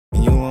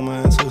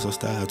woman too, so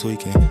stop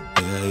tweaking.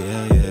 Yeah,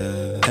 yeah,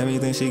 yeah.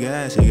 Everything she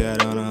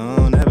got on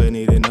her own. Never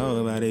needed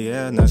nobody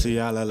else. Now she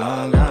all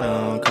alone. Got her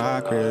own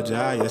car, crib,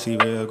 job. Yeah, she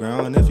real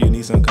grown. If you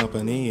need some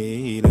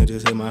company, then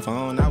just hit my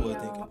phone. I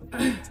would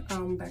think.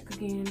 I'm back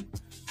again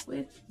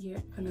with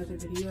yet another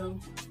video.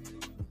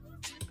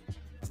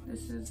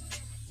 This is,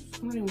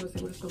 I'm not even gonna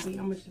say what it's gonna be.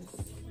 I'm gonna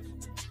just,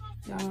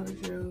 y'all know the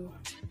drill.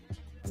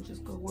 I'll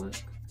just go work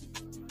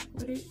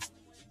with it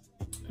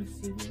and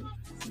see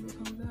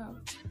what comes out.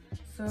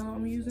 So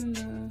I'm using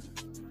the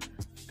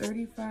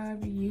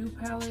 35U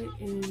palette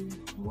in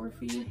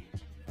Morphe,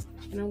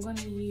 and I'm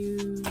gonna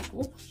use,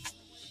 oh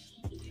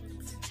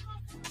shit.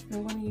 And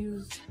I'm gonna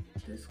use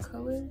this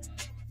color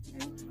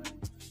actually.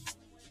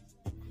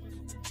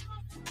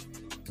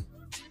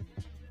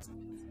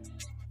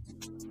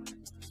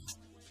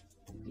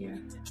 Yeah,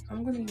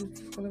 I'm gonna use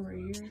this color right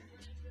here.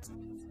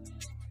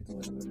 Take a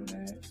little bit of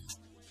that.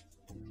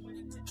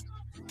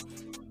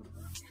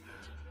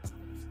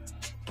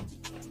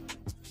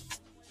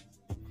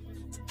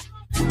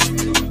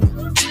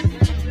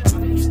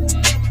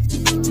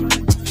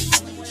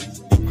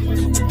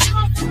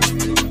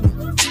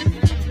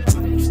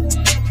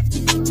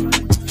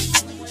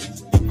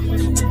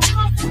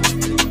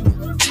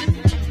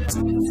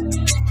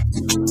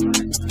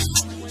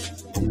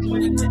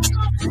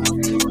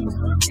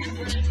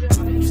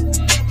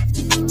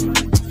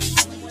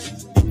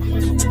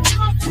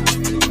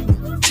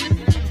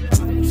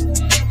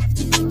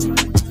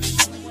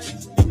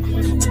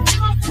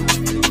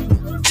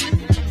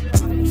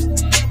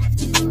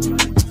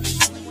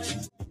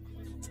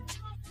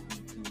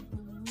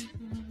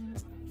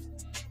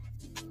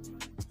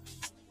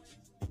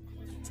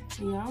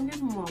 Yeah, I'm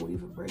giving my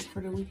weave a break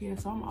for the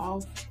weekend, so I'm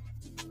off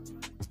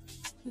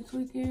this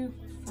weekend.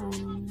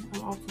 I'm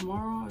off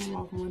tomorrow and I'm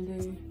off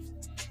Monday,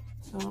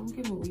 so I'm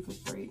giving weave a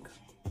break.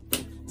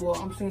 Well,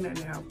 I'm saying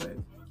that now, but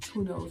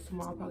who knows?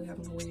 Tomorrow I'll probably have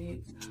no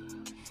wigs.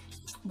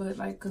 But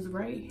like, cause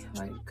right,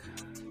 like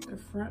the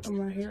front of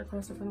my hair,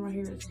 across the front of my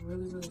hair is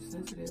really, really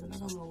sensitive, and I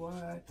don't know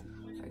why.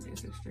 Like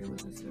it's extremely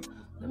sensitive.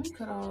 Let me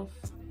cut off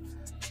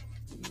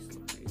these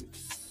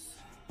lights.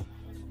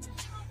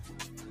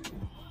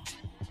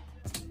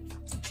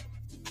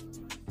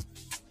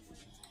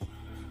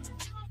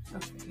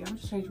 Okay, yeah, I'm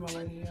just changing my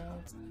lighting,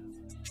 y'all.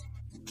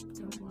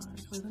 Don't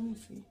mind. Wait, let me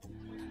see.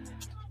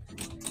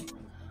 Yeah,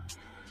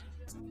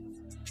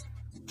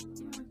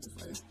 I like this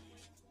light.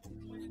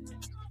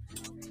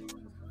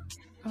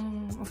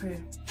 Okay.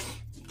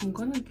 I'm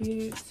gonna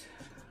get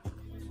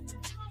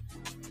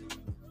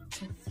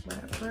a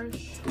flat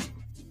brush.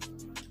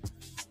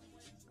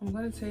 I'm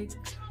gonna take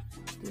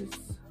this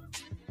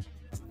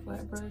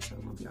flat brush. I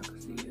don't know if y'all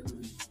can see it.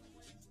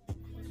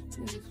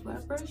 This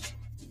flat brush.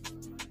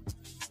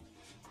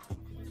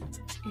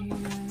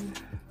 And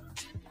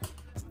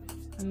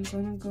I'm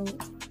gonna go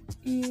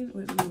in.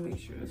 Wait, let me make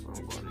sure that's what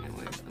I'm going in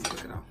with. Let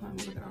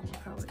me look at all my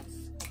palettes.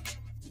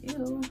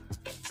 Ew.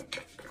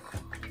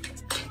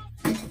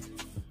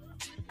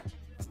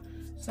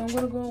 So I'm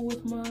gonna go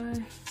with my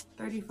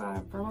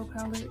 35 promo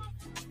palette.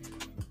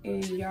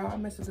 And y'all, I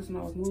messed up this when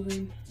I was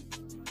moving.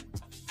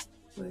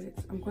 But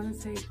I'm gonna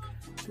take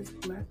this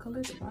black color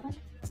at the bottom.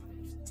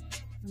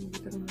 Let me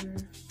get that on there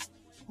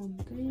on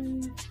the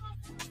thing.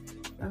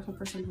 That's my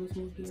first time doing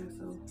Smokey,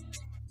 so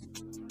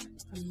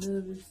I'm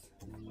nervous.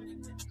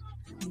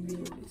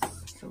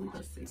 So we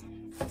gonna see.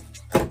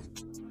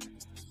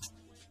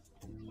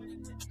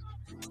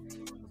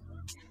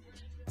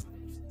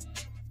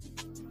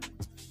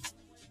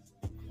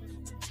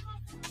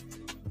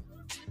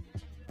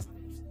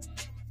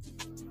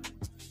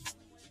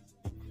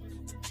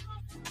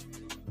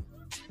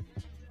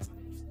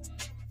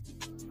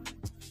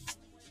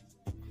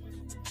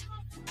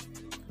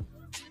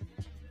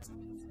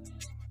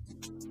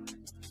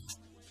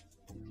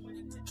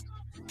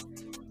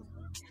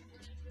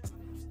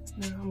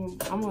 Now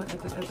I'm gonna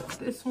at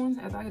this one,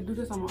 as I do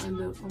this, I'm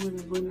gonna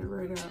just blend it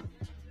right out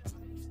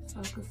so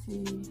I can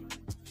see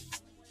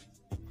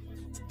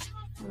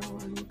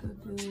what I need to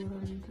do, what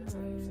I need to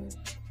add.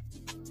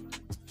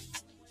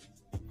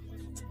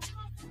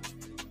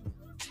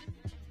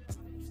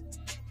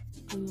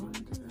 I'm going to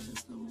add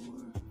some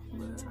more,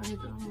 but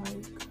I'm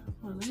like,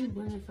 well, let me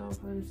blend this out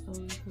first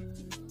though, because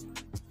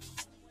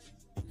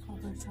it's my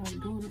first time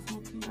doing the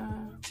Smokey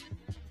eye.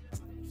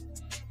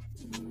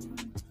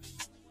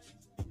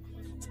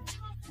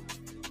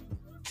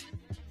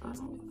 I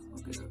don't want to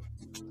fuck it up.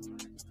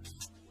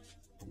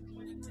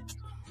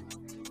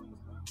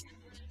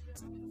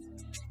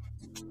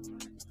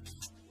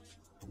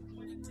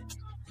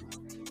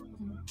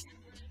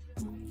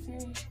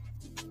 Okay.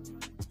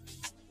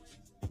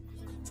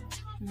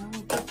 Now I'm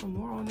gonna put some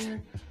more on there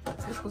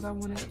just because I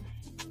want it to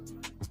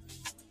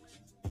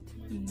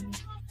be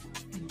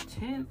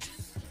intense.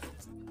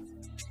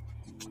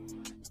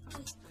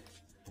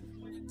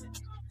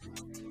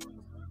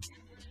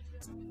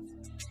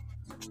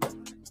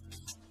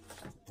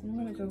 I'm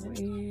gonna go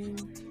in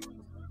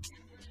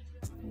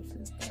with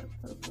this dark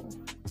purple,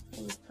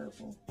 or this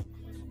purple.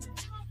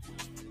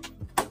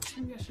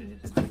 Maybe I should have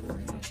did this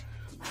beforehand.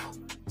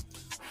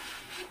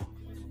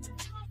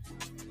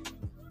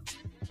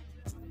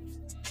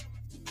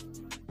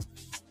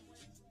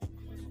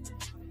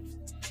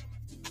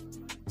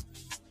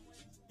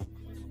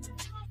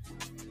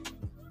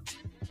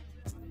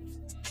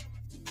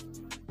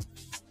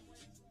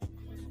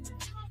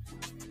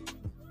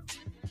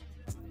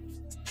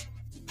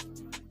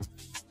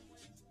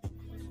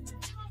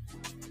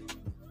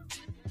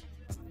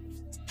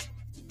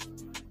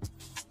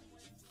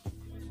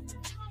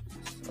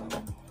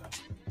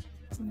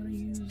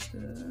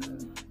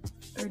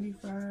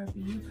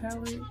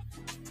 palette.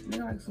 And they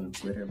got like some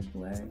glitter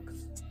blacks.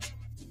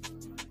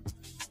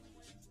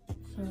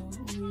 So I'm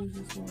gonna use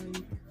this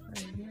one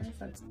right here. It's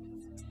like,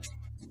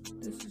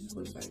 this just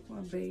looks like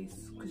my base,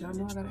 because y'all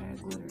know I gotta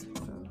add glitter. So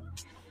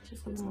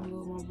this gonna be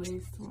my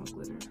base to my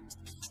glitter.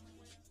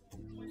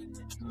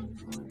 And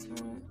just like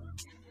that.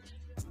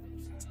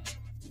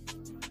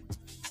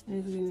 And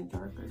it's getting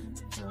darker.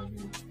 Sorry.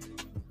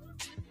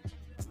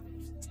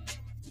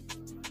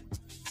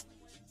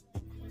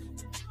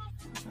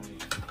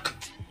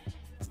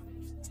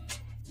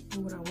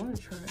 And what I want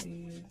to try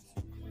is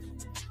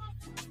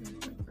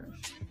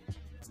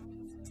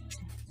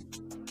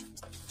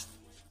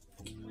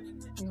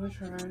I'm gonna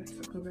try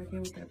to go back in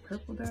with that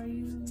purple that I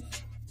used.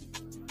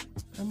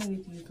 I might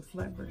need to use the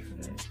flat brush for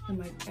that and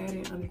like add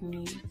it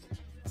underneath.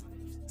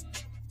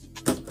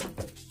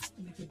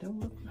 And if it don't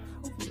look,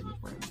 hopefully it look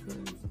right,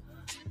 because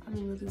I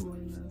really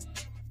want to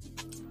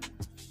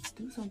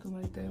do something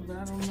like that, but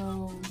I don't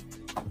know.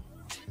 I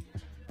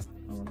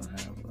don't know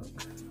how it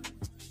looks.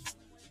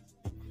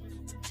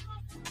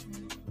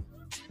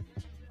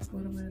 A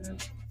little bit of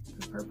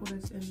the purple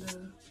that's in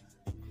the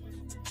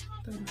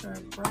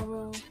 35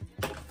 Bravo.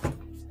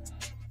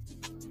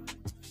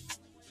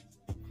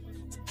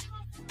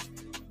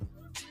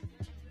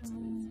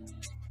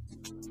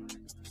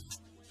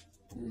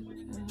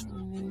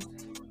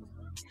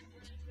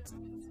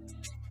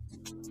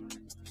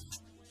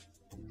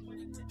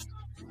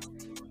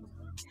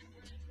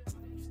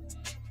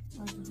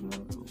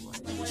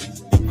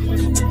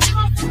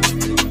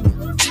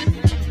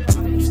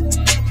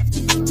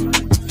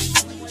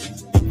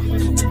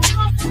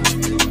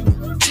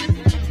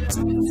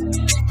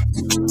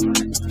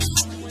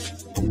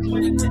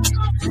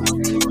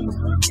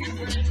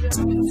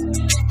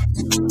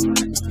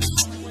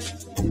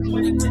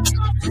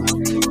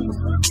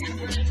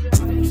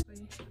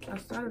 I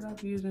started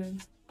off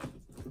using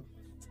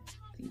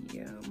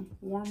the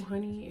warm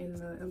honey in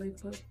the LA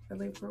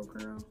Pro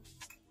Curl.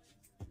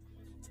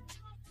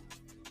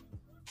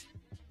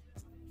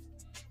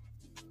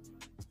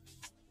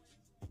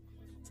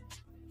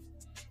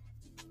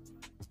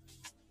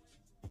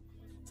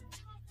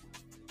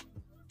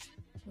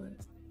 But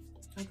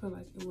I feel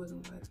like it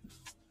wasn't light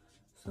enough.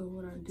 So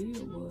what I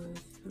did was,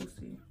 let's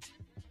see,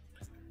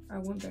 I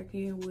went back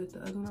in with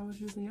the other one I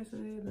was using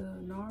yesterday, the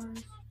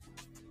NARS.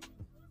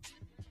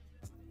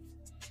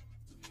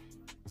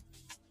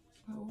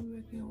 I went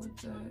back in with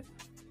that,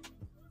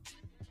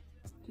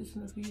 just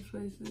in a few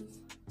places.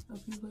 Oh,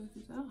 squirting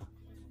out.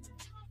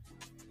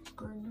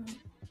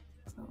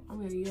 Oh, I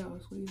mean, yeah, I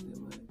was squeezing it,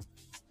 but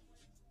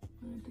I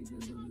didn't think it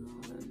was gonna do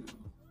all that now.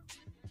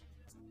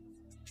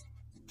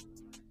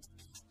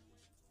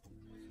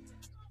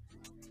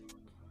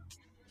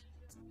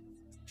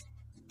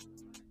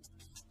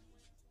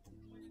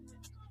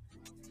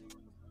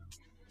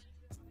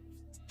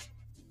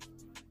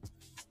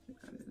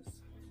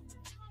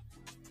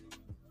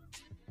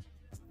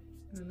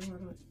 I know I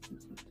don't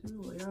usually do,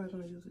 well, y'all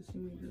don't usually see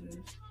me do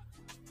this,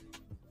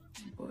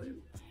 but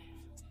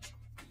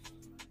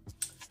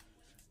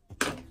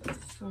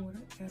so I'm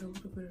gonna add a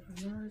little bit of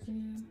the NARS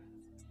in,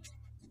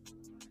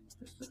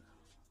 just a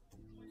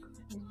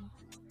couple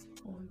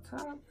on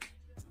top,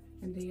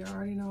 and then you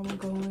already know I'm gonna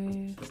go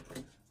in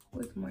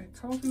with my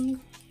Toffee.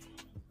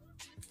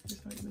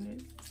 Just like a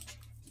minute.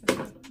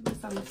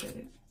 That's how I look at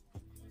it.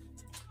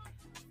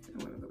 I'm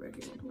gonna go back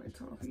in with my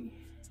Toffee.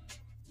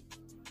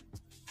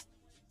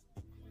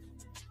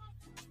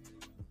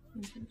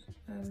 And just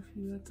add a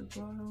few at the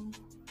bottom,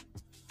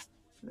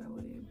 so that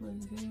way it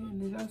blends in. And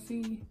did y'all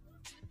see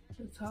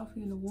the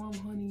Toffee and the warm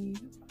honey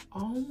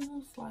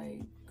almost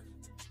like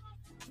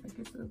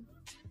it's a,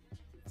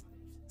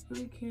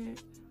 really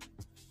can't,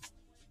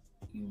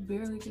 you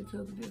barely can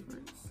tell the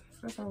difference. So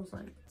that's why I was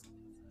like,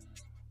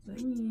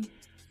 let me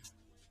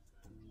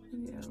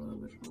add a little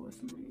bit of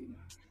what's made.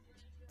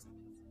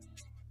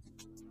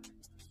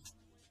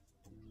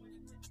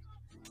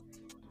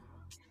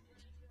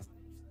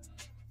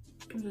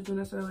 I'm just doing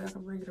that so that way I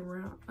can bring it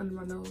around under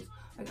my nose.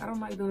 Like, I don't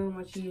like doing it on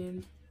my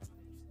chin.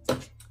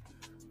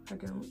 I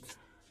don't. So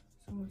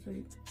I'm gonna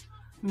take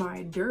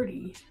my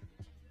dirty.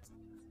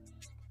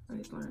 I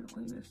need to learn how to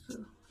clean this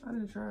too.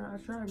 I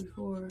tried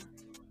before.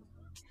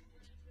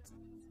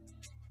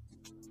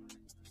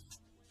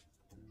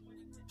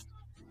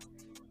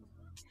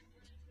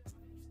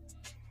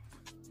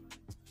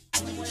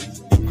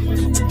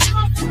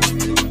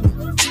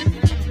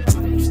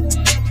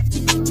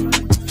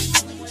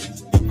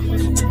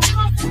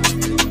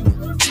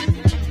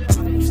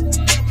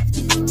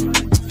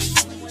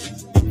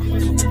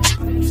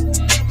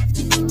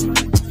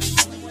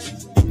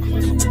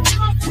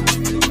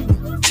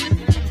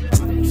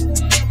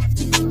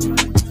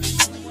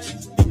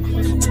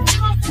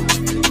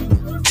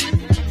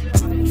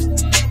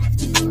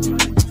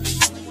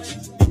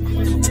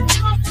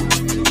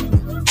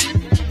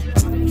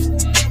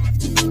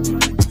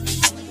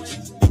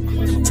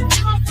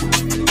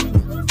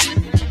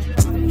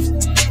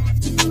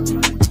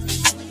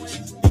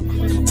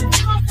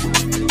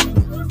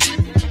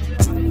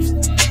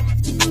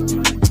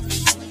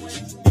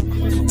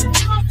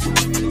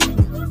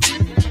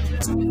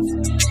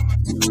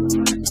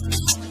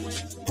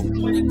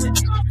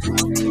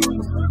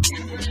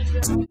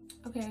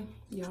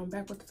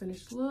 back with the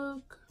finished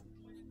look.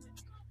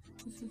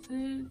 This is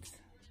it.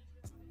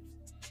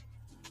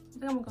 I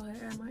think I'm gonna go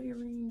ahead and add my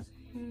earrings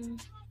in.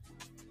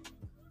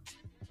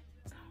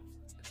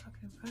 If I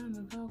can find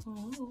the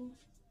doggone hole.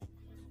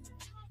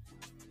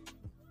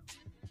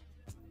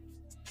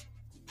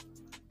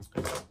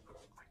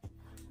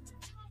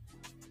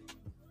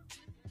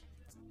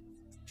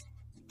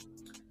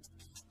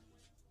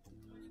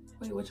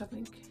 Wait, what y'all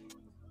think?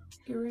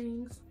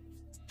 Earrings?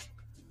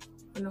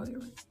 Or no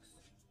earrings?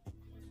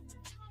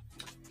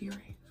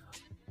 Earrings.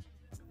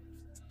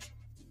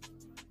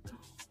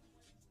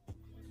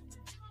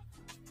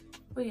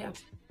 But yeah,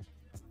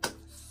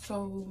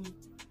 so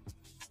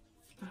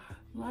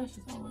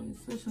lashes always,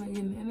 especially when I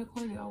get in the inner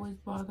corner, they always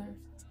bother.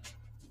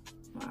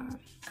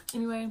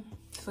 Anyway,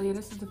 so yeah,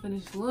 this is the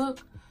finished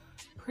look.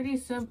 Pretty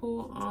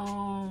simple.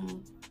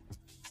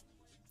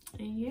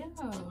 And yeah,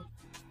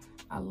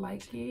 I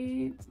like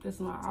it. This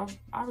is my,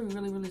 I was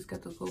really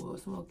skeptical of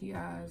smoky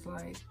eyes.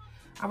 Like,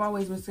 I've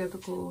always been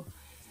skeptical,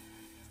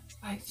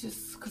 like,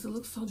 just because it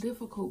looks so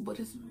difficult, but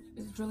it's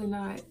really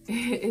not.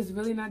 It's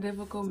really not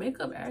difficult.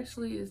 Makeup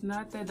actually is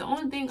not that. The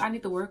only thing I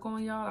need to work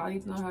on, y'all, I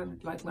need to know how to,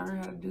 like, learn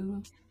how to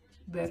do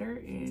better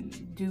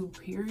and do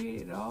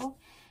period at all,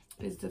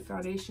 is the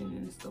foundation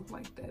and stuff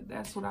like that.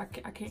 That's what I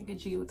can't get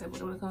jiggy with that.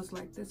 But when it comes to,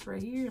 like, this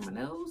right here in my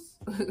nose,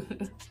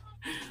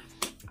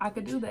 I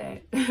could do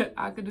that.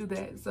 I could do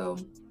that. So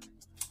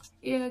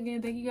yeah,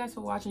 again, thank you guys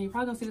for watching. You're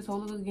probably gonna see this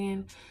whole look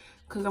again,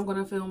 because I'm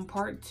gonna film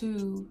part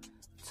 2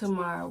 to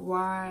my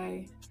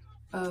why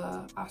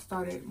I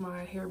started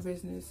my hair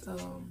business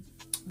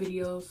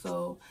video.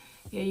 So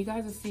yeah, you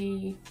guys will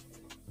see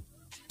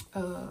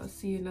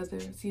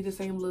the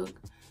same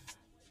look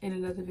in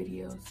another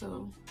video.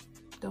 So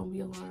don't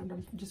be alarmed.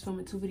 I'm just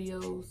filming 2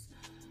 videos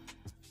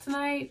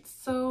tonight,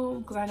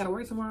 so because I gotta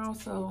work tomorrow.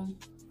 So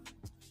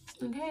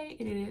okay,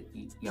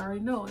 you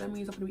already know that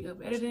means I'm gonna be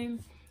up editing.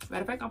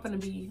 Matter of fact, I'm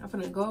not even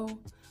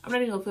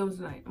gonna film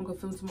tonight. I'm gonna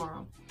film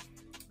tomorrow.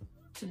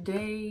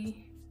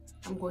 Today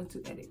I'm going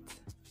to edit.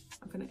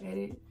 I'm gonna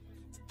edit.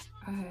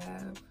 I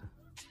have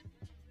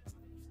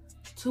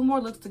 2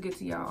 more looks to get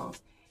to y'all,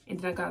 and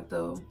then I got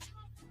the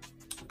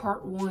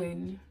part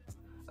 1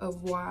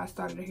 of why I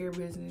started a hair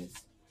business,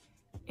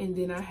 and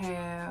then I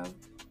have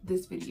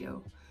this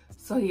video.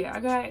 So yeah, I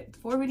got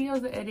 4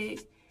 videos to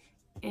edit,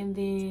 and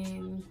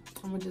then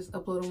I'm gonna just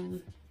upload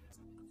them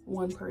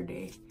 1 per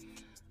day.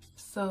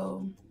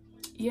 So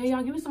yeah,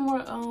 y'all, give me some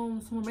more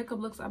makeup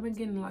looks. I've been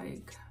getting,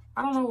 like,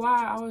 I don't know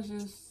why,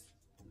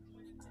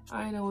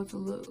 I didn't know what to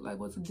look like,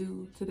 what to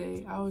do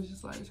today. I was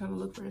just like trying to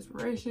look for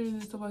inspiration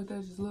and stuff like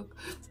that. Just look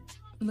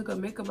up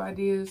makeup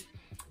ideas,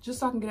 just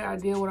so I can get an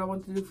idea what I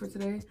want to do for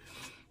today.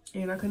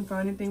 And I couldn't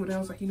find anything, but I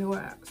was like, you know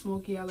what,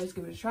 Smokey, let's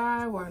give it a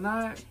try. Why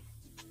not?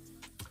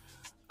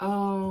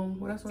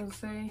 What else was I gonna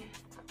say?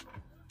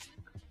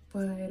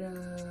 But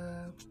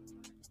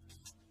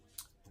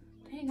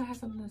dang, I had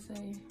something to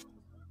say.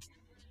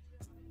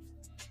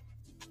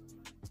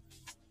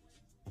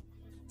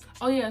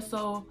 Oh yeah,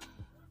 so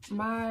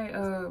my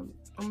I'm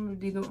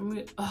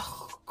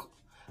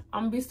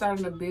gonna be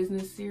starting a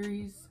business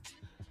series.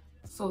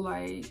 So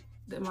like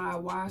my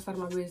why I started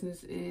my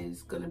business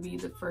is gonna be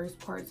the first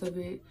parts of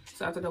it.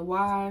 So after the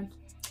why,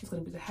 it's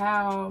gonna be the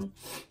how.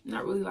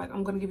 Not really, like,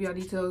 I'm gonna give y'all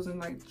details and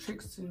like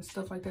tricks and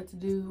stuff like that to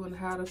do, on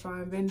how to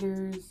find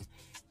vendors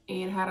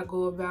and how to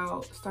go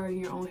about starting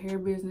your own hair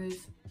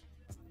business.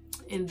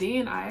 And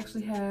then I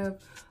actually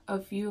have a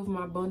few of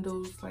my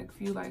bundles, like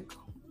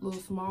little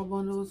small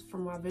bundles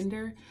from my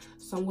vendor.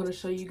 So I'm gonna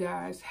show you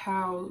guys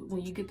how,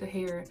 when you get the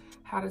hair,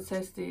 how to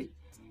test it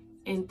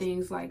and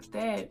things like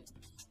that,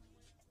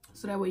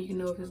 so that way you can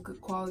know if it's good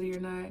quality or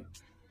not.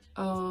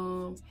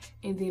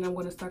 And then I'm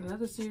gonna start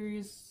another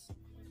series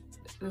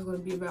that's gonna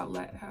be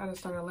about how to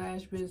start a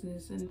lash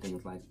business and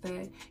things like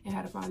that, and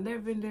how to find their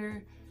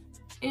vendor,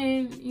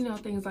 and you know,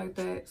 things like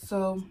that.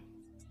 So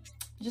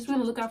just be on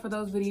the lookout for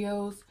those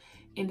videos.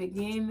 And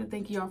again,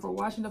 thank you all for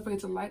watching. Don't forget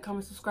to like,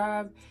 comment,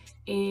 subscribe.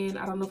 And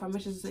I don't know if I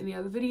mentioned this in any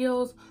other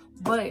videos,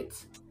 but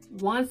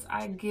once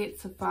I get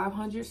to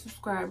 500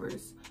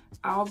 subscribers,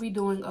 I'll be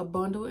doing a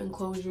bundle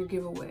enclosure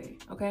giveaway.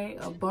 Okay,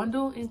 a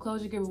bundle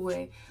enclosure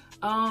giveaway.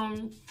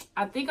 I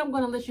think I'm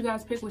gonna let you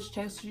guys pick which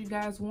texture you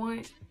guys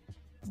want,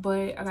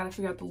 but I gotta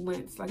figure out the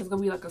lengths. Like, it's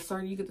gonna be like a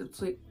certain, you get to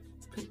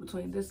pick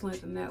between this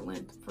length and that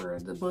length for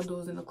the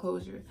bundles and the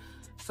closure.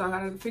 So I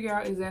gotta figure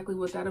out exactly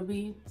what that'll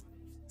be.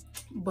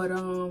 But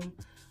I'll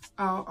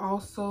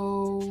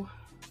also,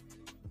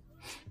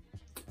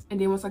 and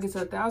then once I get to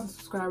 1,000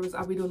 subscribers,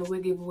 I'll be doing a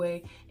wig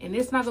giveaway. And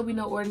it's not gonna be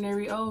no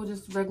ordinary, oh,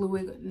 just regular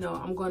wig. No,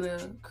 I'm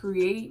gonna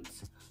create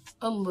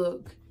a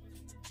look.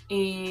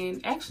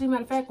 And actually,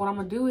 matter of fact, what I'm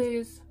gonna do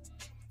is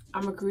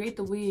I'm gonna create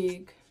the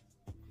wig.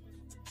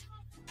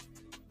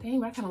 Dang,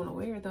 but I kind of want to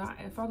wear it though.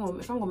 If I'm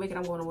gonna make it,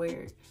 I'm gonna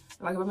wear it.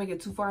 Like, if I make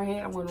it too far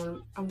ahead, I'm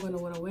gonna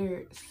want to wear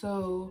it.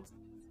 So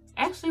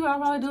actually, what I'll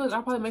probably do is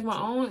I'll probably make my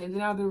own, and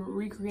then I'll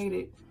recreate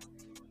it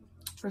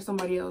for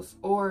somebody else,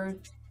 or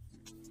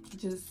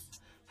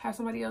just have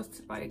somebody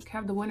else like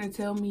have the winner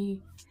tell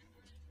me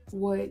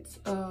what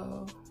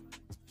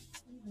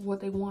what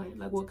they want,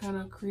 like what kind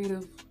of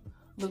creative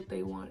look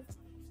they want.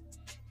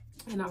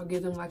 And I'll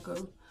give them like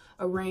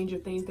a range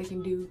of things they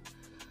can do.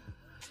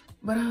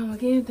 But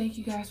again, thank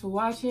you guys for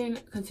watching.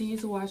 Continue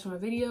to watch my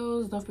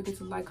videos. Don't forget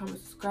to like, comment,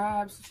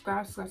 subscribe.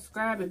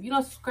 If you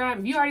don't subscribe,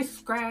 if you already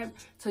subscribed,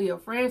 tell your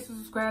friends to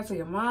subscribe, tell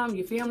your mom,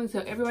 your family,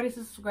 tell everybody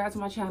to subscribe to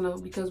my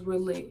channel, because we're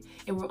lit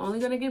and we're only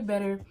gonna get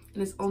better,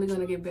 and it's only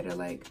gonna get better.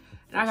 Like,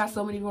 and I got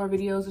so many more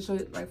videos to show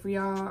you, like, for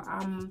y'all.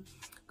 I'm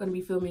gonna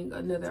be filming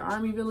another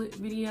army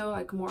video,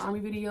 like more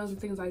army videos and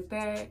things like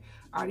that.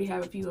 I already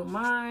have a few in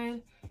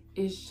mind.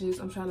 It's just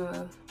I'm trying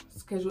to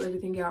schedule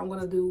everything out. I'm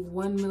gonna do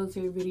one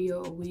military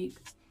video a week.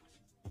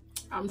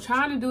 I'm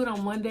trying to do it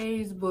on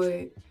Mondays,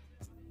 but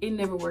it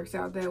never works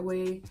out that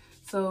way.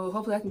 So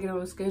hopefully I can get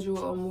on a schedule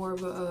or more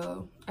of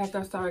a after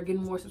I start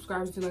getting more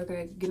subscribers and like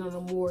that, get on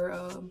a more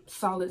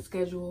solid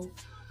schedule.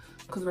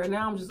 Because right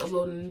now I'm just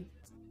uploading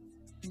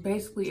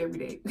basically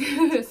every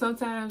day.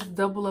 Sometimes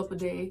double up a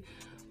day.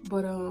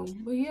 But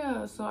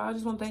yeah, so I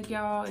just want to thank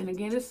y'all. And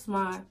again, this is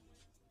my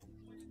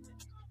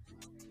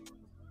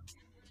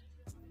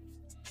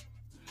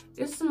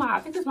I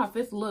think this is my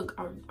 5th look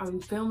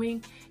I'm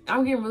filming.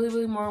 I'm getting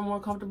really more and more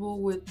comfortable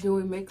with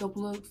doing makeup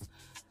looks.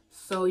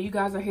 So you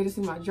guys are here to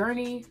see my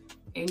journey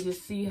and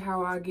just see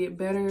how I get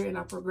better and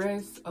I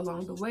progress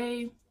along the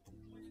way.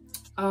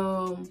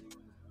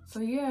 So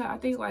yeah, I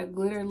think like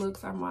glitter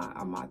looks are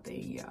my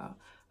thing, y'all.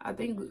 I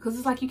think because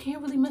it's like you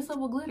can't really mess up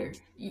with glitter.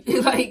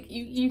 Like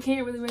you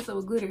can't really mess up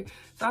with glitter.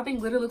 So I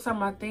think glitter looks are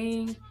my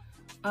thing.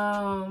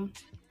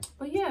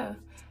 But yeah,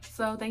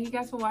 so thank you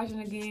guys for watching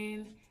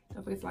again.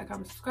 Don't forget to like,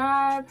 comment,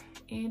 subscribe,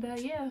 and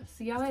yeah,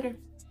 see y'all later.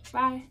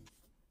 Bye.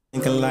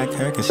 Thinking like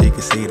her, cause she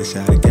can see the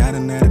shot. I got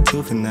an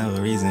attitude for no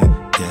reason.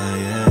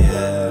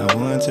 Yeah. I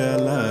want your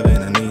love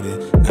and I need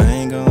it. I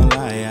ain't gonna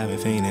lie, I've been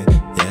fiending.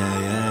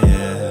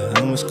 Yeah.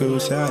 I'm a school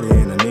shawty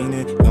and I mean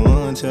it. I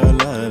want your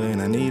love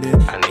and I need it.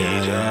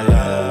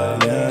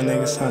 Yeah. Young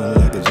nigga sound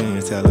like a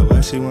genius. Tell her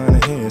what she wanna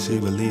hear and she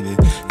believe it.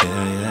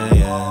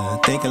 Yeah.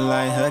 Thinking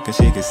like her, cause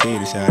she can see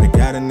the shot. I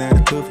got an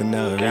attitude for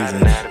no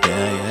reason.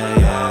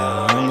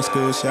 Yeah. I'm a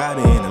school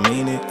shawty and I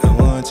mean it. I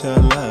want your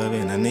love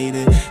and I need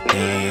it.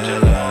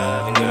 Yeah.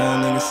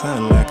 Young nigga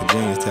sound like a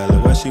genius. Tell her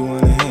what she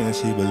wanna hear and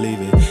she believe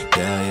it.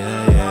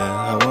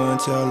 Yeah. I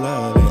want your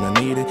love and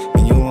I need it.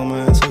 And you want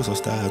mine too, so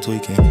stop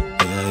tweaking.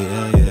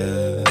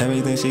 Yeah.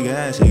 Everything she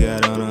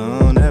got on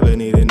her own. Never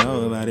needed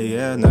nobody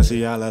else. Now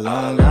she all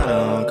alone. Got her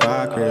own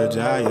car, crib,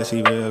 job. Yeah,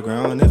 she real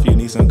grown. If you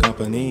need some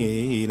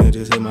company, then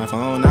just hit my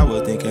phone. I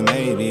was thinking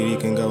maybe we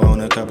can go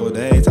on a couple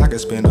dates. I could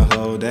spend a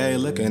whole day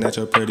looking at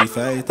your pretty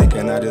face,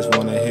 thinking I just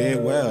wanna hit.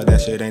 Well,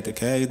 that shit ain't the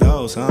case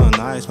though. Sound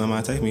nice, but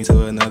might take me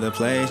to another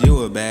place.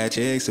 You a bad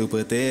chick,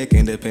 super thick,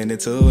 independent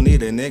too.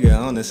 Need a nigga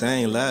on the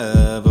same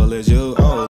level as you. Oh.